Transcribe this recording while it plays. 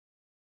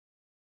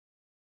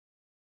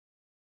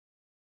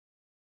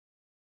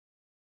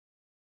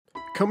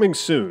Coming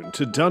soon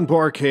to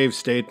Dunbar Cave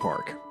State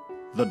Park,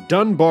 the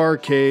Dunbar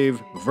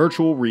Cave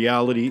Virtual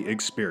Reality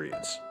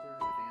Experience.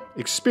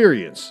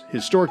 Experience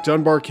historic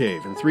Dunbar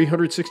Cave in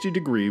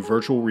 360-degree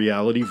virtual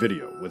reality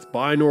video with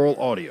binaural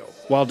audio,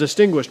 while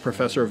distinguished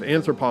professor of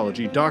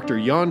anthropology Dr.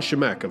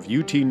 Simek of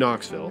UT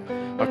Knoxville,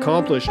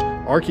 accomplished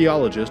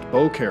archaeologist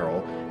Beau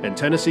Carroll, and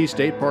Tennessee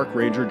State Park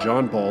Ranger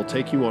John Ball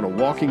take you on a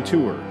walking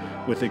tour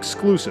with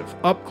exclusive,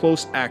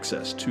 up-close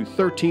access to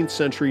 13th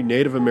century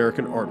Native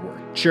American artwork,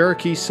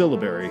 Cherokee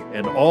syllabary,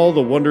 and all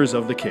the wonders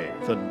of the cave.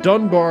 The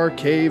Dunbar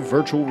Cave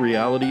Virtual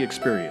Reality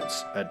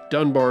Experience at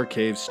Dunbar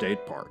Cave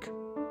State Park.